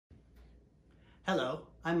Hello,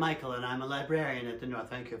 I'm Michael and I'm a librarian at the North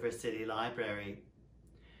Vancouver City Library.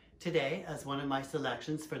 Today, as one of my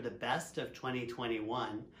selections for the best of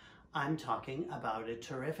 2021, I'm talking about a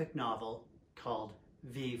terrific novel called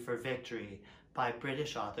V for Victory by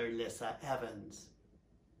British author Lissa Evans.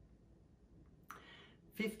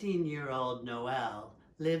 15-year-old Noel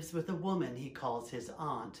lives with a woman he calls his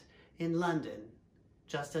aunt in London,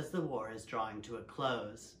 just as the war is drawing to a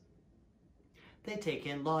close. They take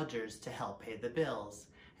in lodgers to help pay the bills,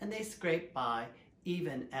 and they scrape by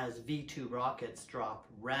even as V-2 rockets drop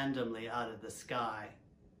randomly out of the sky.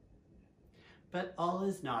 But all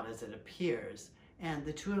is not as it appears, and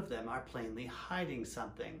the two of them are plainly hiding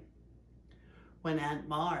something. When Aunt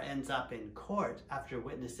Mar ends up in court after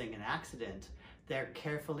witnessing an accident, their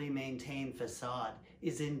carefully maintained facade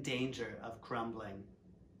is in danger of crumbling.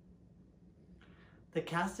 The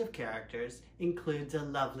cast of characters includes a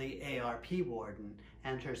lovely ARP warden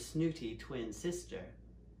and her snooty twin sister.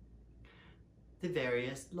 The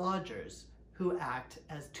various lodgers who act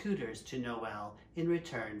as tutors to Noel in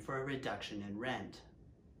return for a reduction in rent.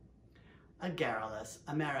 A garrulous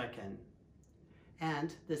American.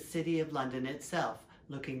 And the City of London itself,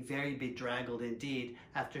 looking very bedraggled indeed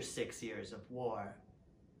after 6 years of war.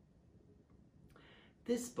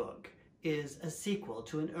 This book is a sequel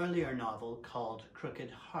to an earlier novel called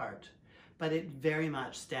Crooked Heart, but it very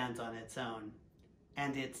much stands on its own,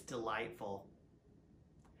 and it's delightful.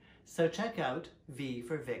 So check out V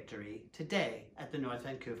for Victory today at the North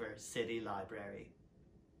Vancouver City Library.